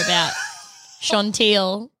did know about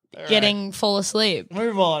Chantil getting fall asleep.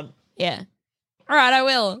 Move on. Yeah. All right, I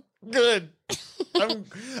will. Good. I'm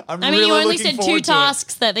I mean, really you only looking said forward two to it.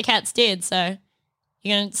 tasks that the cats did, so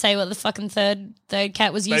you're going to say what the fucking third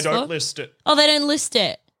cat was They used don't for? list it. Oh, they don't list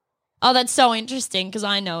it. Oh, that's so interesting because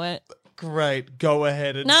I know it. Great. Go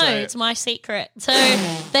ahead and No, say it's my secret. So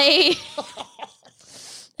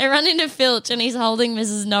they run into Filch and he's holding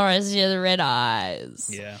Mrs. Norris. She has red eyes.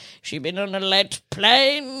 Yeah. She been on a lead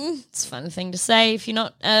plane. It's a fun thing to say if you're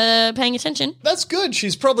not paying attention. That's good.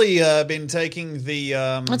 She's probably been taking the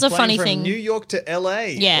That's a plane funny from thing. New York to LA,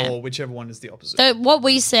 Yeah. or whichever one is the opposite. So what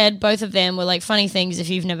we said, both of them were like funny things if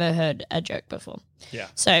you've never heard a joke before. Yeah.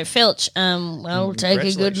 So Filch, well, take a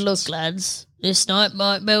good Congratulations. look, lads. This night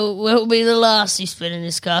might well be the last you spend in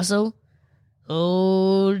this castle.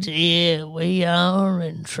 Oh dear, we are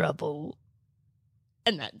in trouble.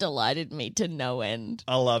 And that delighted me to no end.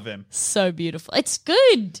 I love him. So beautiful. It's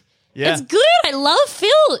good. Yeah. It's good. I love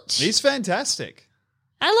Filch. He's fantastic.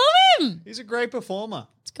 I love him. He's a great performer.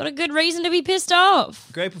 It's got a good reason to be pissed off.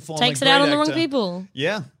 Great performer. Takes it great out on the actor. wrong people.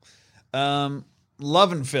 Yeah.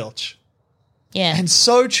 Loving Filch. Yeah. And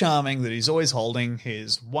so charming that he's always holding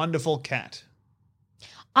his wonderful cat.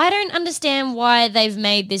 I don't understand why they've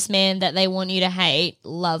made this man that they want you to hate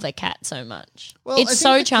love a cat so much. Well, I it's think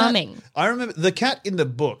so the charming. cat- I remember the cat in the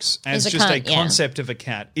books as Is a just a cunt, yeah. concept of a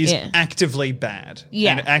cat is Yeah. actively bad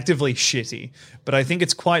Yeah. and actively shitty. But I think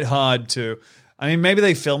it's quite hard to. I mean, maybe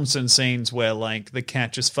they filmed some scenes where like the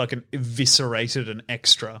cat just fucking eviscerated an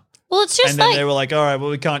extra. Well, it's just And then like they were like, all right, well,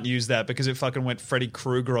 we can't use that because it fucking went Freddy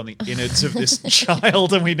Krueger on the innards of this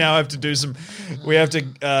child. And we now have to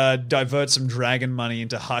divert some dragon money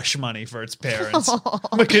into hush money for its parents.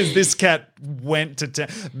 Because this cat went to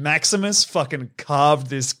Maximus fucking carved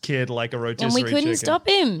this kid like a rotisserie and we couldn't chicken. stop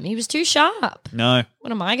him. He was too sharp. No.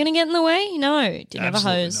 What am I going to get in the way? No, didn't have a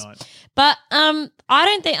Absolutely hose. not. But I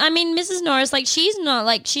don't think. I mean, Mrs. Norris, like she's not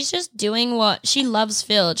like she's just doing what she loves.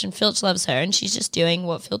 Filch and Filch loves her, and she's just doing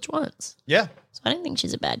what Filch wants. Yeah. So I don't think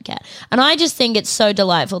she's a bad cat, and I just think it's so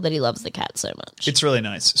delightful that he loves the cat so much. It's really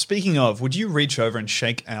nice. Speaking of, would you reach over and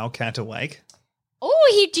shake our cat awake?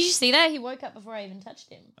 Oh, did you see that? He woke up before I even touched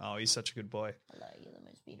him. Oh, he's such a good boy. Hello, you're the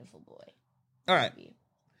most beautiful boy. All right.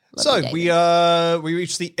 Love So you, we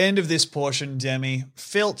reached the end of this portion, Demi.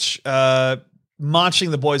 Filch marching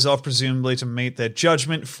the boys off, presumably to meet their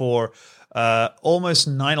judgment for almost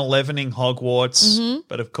 9/11ing Hogwarts. Mm-hmm.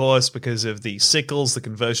 But of course, because of the sickles, the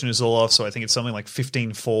conversion is all off. So I think it's something like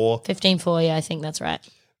 15-4. 15-4, yeah, I think that's right.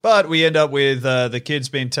 But we end up with the kids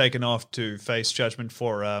being taken off to face judgment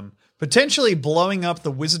for potentially blowing up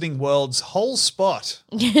the Wizarding World's whole spot.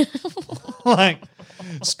 Like,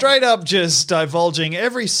 straight up just divulging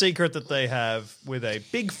every secret that they have with a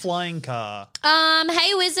big flying car.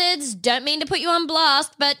 Hey wizards, don't mean to put you on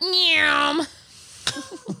blast, but nyam.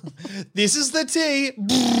 This is the tea.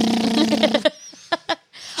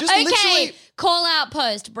 Just Okay, literally, call out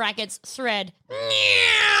post, brackets, thread.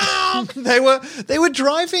 they were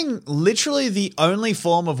driving literally the only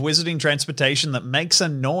form of wizarding transportation that makes a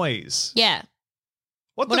noise. Yeah.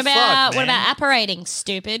 What What the about fuck, what man? about apparating,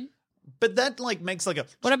 stupid? But that like makes like a.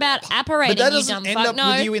 What about But apparating, that you doesn't dumb end fuck? up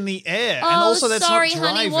No. with you in the air, Oh, and also that's sorry, not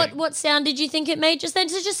driving. honey. What sound did you think it made just then?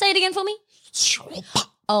 So just say it again for me.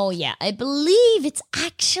 Oh yeah, I believe it's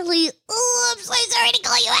actually. Oh, I'm so sorry to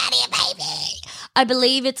call you out here, baby. I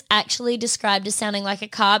believe it's actually described as sounding like a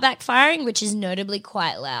car backfiring, which is notably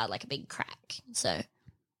quite loud, like a big crack. So,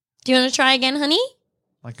 do you want to try again, honey?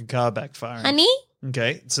 Like a car backfiring. Honey?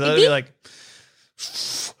 Okay, so that'd be like.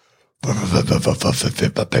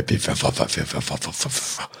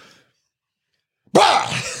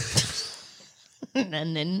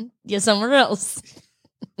 And then you're somewhere else.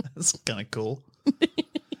 That's kind of cool.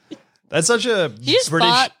 That's such a Did you just British.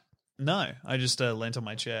 fart? No, I just leant on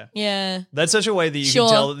my chair. Yeah. That's such a way that you Sure.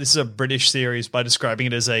 can tell that this is a British series by describing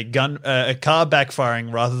it as a car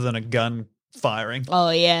backfiring rather than a gun firing. Oh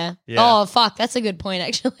yeah. Yeah. Oh fuck, that's a good point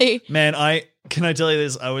actually. Man, can I tell you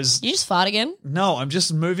this? I was You just fart again? no, I'm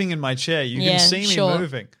just moving in my chair. You Yeah, can see me sure.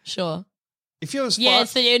 moving. Sure. If you was Yeah,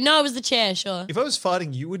 no, it was the chair, sure. if I was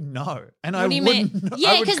farting, you would know, and I What do you wouldn't. mean? know- I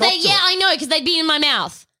Yeah, would because cop they to it. I know, because they'd be in my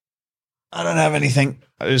mouth. I don't have anything.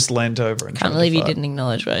 I just leant over and Can't believe you didn't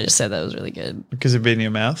acknowledge what I just said. That was really good. because it'd be in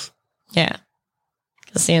your mouth. Yeah.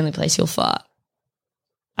 That's the only place you'll fart.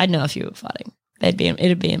 I'd know if you were farting. It'd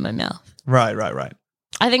be in my mouth. Right.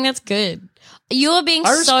 I think that's good. You're being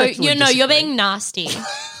I so respectfully you're disagree. being nasty.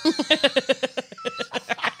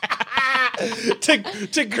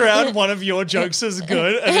 to crown one of your jokes as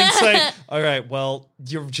good and then say, all right, well,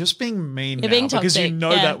 you're just being mean You're now being because you toxic,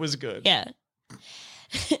 know yeah. that was good. Yeah.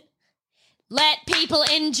 Let people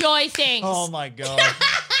enjoy things. Oh my God.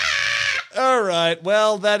 All right.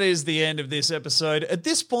 Well, that is the end of this episode. At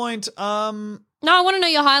this point, No, I want to know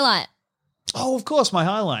your highlight. oh, of course, my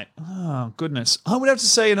highlight. Oh, goodness. I would have to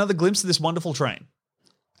say another glimpse of this wonderful train.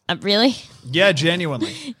 Really? Yeah,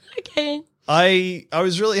 genuinely. Okay. I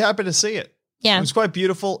was really happy to see it. Yeah. It was quite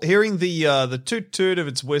beautiful. Hearing the toot toot of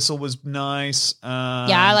its whistle was nice. Yeah,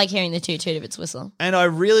 I like hearing the toot toot of its whistle. And I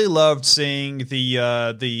really loved seeing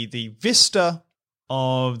the vista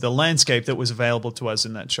of the landscape that was available to us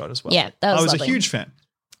in that shot as well. Yeah, that was I was lovely. a huge fan.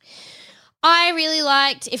 I really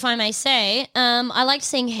liked, if I may say, I liked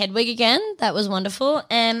seeing Hedwig again. That was wonderful.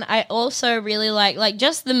 And I also really like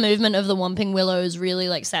just the movement of the Whomping Willow is really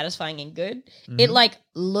like satisfying and good. It like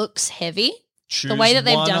looks heavy. Choose the way that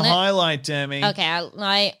they've one done it. highlight, Demi. Okay,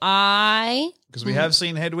 I Because we have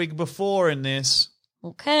seen Hedwig before in this.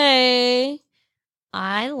 okay.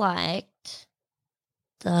 I liked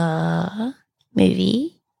the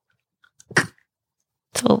movie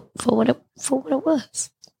for what it was.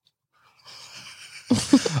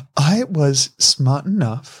 I was smart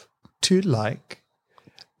enough to like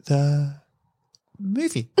the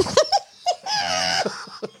movie.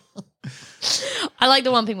 I like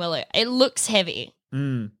the Whomping Willow. It looks heavy.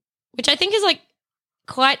 which I think is like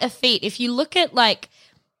quite a feat. If you look at like,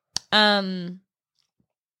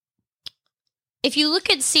 if you look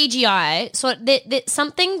at CGI, so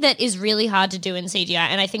something that is really hard to do in CGI,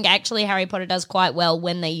 and I think actually Harry Potter does quite well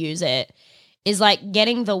when they use it, is like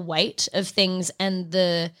getting the weight of things and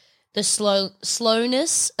the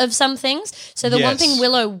slowness of some things. So the Whomping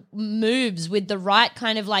Willow moves with the right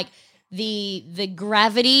kind of like the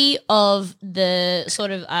gravity of the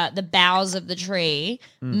sort of the boughs of the tree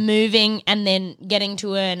moving and then getting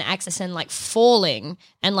to an axis and like falling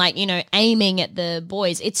and like, you know, aiming at the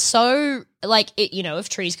boys. It's so like, it, you know, if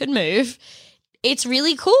trees could move, it's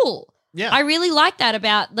really cool. Yeah. I really like that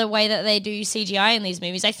about the way that they do CGI in these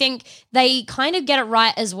movies. I think they kind of get it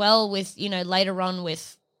right as well with, you know, later on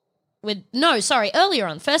earlier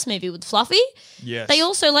on, first movie with Fluffy. Yes. They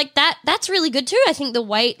also like that's really good too. I think the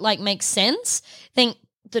weight like makes sense. I think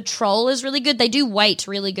the troll is really good. They do weight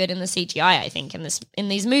really good in the CGI, I think, in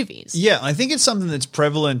these movies. Yeah, I think it's something that's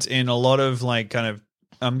prevalent in a lot of like kind of,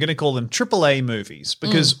 I'm going to call them AAA movies,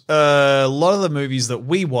 because a lot of the movies that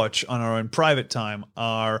we watch on our own private time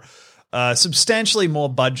are substantially more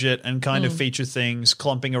budget and kind of feature things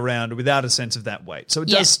clomping around without a sense of that weight. So it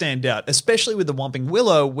does stand out, especially with the Whomping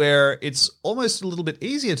Willow, where it's almost a little bit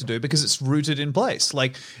easier to do because it's rooted in place.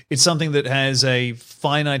 Like it's something that has a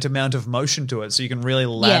finite amount of motion to it, so you can really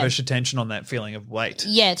lavish attention on that feeling of weight.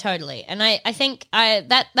 Yeah, totally. And I think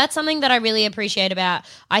that's something that I really appreciate about,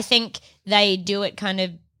 I think they do it kind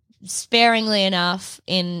of sparingly enough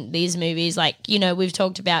in these movies. Like, you know, we've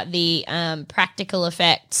talked about the practical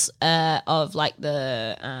effects of like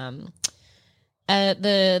the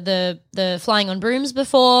flying on brooms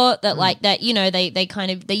before that, like that, you know, they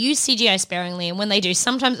use CGI sparingly, and when they do,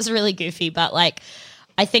 sometimes it's really goofy, but like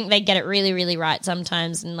I think they get it really, really right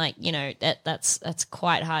sometimes, and like, you know, that's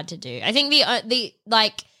quite hard to do. I think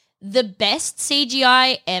the best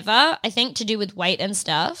CGI ever, I think, to do with weight and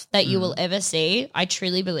stuff that you will ever see, I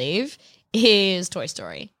truly believe, is Toy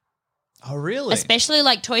Story. Oh, really? Especially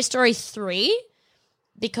like Toy Story 3,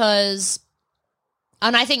 because,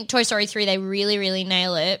 and I think Toy Story 3, they really, really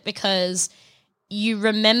nail it, because you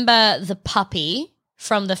remember the puppy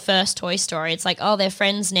from the first Toy Story. It's like, oh, they're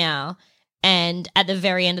friends now. And at the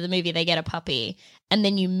very end of the movie, they get a puppy. And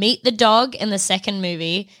then you meet the dog in the second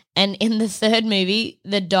movie. And in the third movie,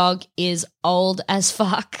 the dog is old as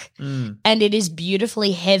fuck. And it is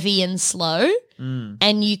beautifully heavy and slow.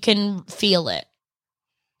 And you can feel it.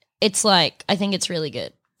 It's like, I think it's really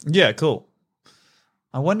good. Yeah, cool.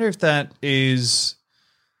 I wonder if that is,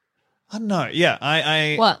 I don't know.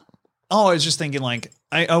 Yeah, What? Oh, I was just thinking like,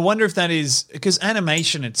 I wonder if that is, because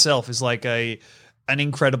animation itself is like an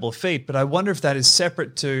incredible feat, but I wonder if that is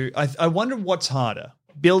separate to, I wonder what's harder,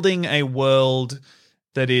 building a world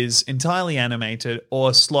that is entirely animated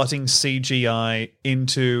or slotting CGI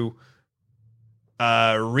into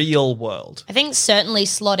a real world. I think certainly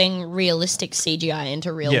slotting realistic CGI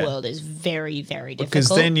into real world is very, very difficult. Because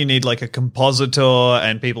then you need like a compositor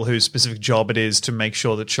and people whose specific job it is to make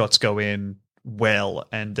sure that shots go in well,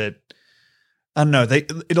 and that, I don't know,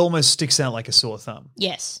 it almost sticks out like a sore thumb.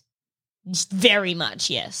 Yes. Very much,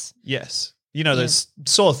 yes. Yes. You know, there's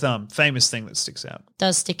sore thumb, famous thing that sticks out.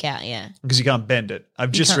 Does stick out, yeah. Because you can't bend it.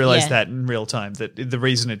 I've just realized that in real time, that the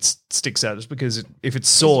reason it sticks out is because if it's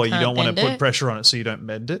sore, you don't want to put pressure on it, so you don't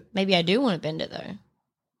bend it. Maybe I do want to bend it,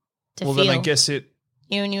 though. Well, then I guess it...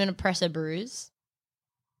 You know when you want to press a bruise?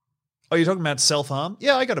 Oh, you're talking about self-harm?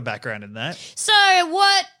 Yeah, I got a background in that. So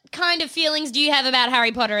what kind of feelings do you have about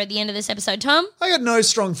Harry Potter at the end of this episode, Tom? I got no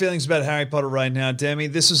strong feelings about Harry Potter right now, Demi.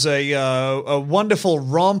 This is a wonderful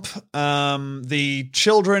romp. The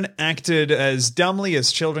children acted as dumbly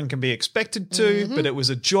as children can be expected to, but it was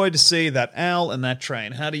a joy to see that owl and that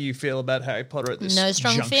train. How do you feel about Harry Potter at this No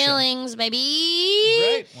strong juncture? feelings, baby.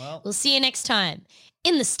 Great. Well, we'll see you next time.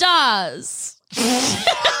 In the stars.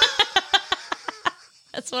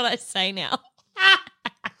 That's what I say now.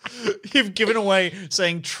 You've given away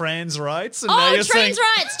saying trans rights. And now you're trans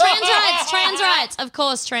saying- rights. Of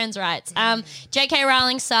course, trans rights. J.K.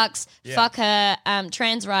 Rowling sucks. Yeah. Fuck her.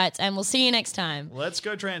 Trans rights. And we'll see you next time. Let's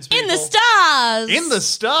go, trans people. In the stars. In the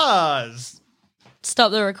stars.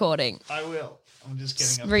 Stop the recording. I will. I'm just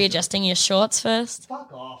getting up. Readjusting your shorts first.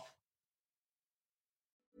 Fuck off.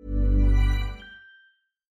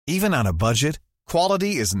 Even on a budget,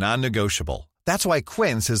 quality is non-negotiable. That's why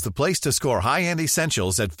Quince is the place to score high-end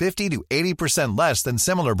essentials at 50 to 80% less than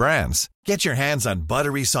similar brands. Get your hands on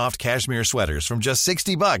buttery soft cashmere sweaters from just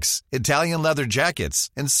 $60, Italian leather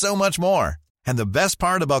jackets, and so much more. And the best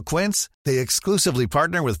part about Quince, they exclusively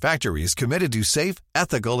partner with factories committed to safe,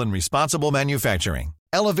 ethical, and responsible manufacturing.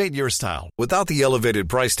 Elevate your style without the elevated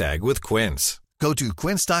price tag with Quince. Go to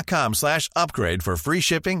quince.com/upgrade for free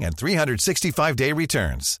shipping and 365-day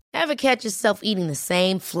returns. Ever catch yourself eating the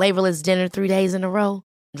same flavorless dinner 3 days in a row?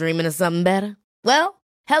 Dreaming of something better? Well,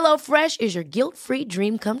 HelloFresh is your guilt-free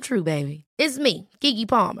dream come true, baby. It's me, Keke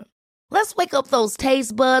Palmer. Let's wake up those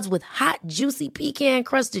taste buds with hot, juicy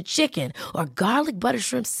pecan-crusted chicken or garlic butter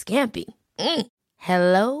shrimp scampi.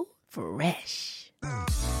 Hello Fresh.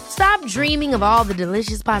 Stop dreaming of all the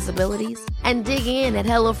delicious possibilities and dig in at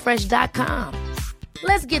HelloFresh.com.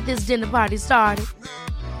 Let's get this dinner party started.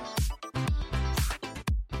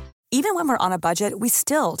 Even when we're on a budget, we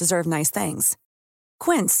still deserve nice things.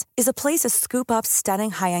 Quince is a place to scoop up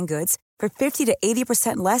stunning high-end goods for 50 to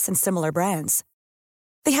 80% less than similar brands.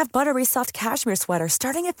 They have buttery soft cashmere sweaters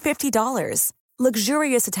starting at $50,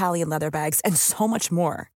 luxurious Italian leather bags, and so much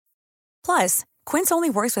more. Plus, Quince only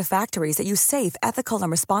works with factories that use safe, ethical, and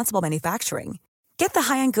responsible manufacturing. Get the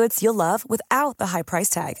high-end goods you'll love without the high price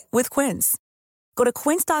tag with Quince. Go to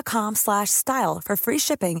quince.com/style for free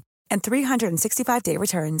shipping and 365-day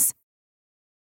returns.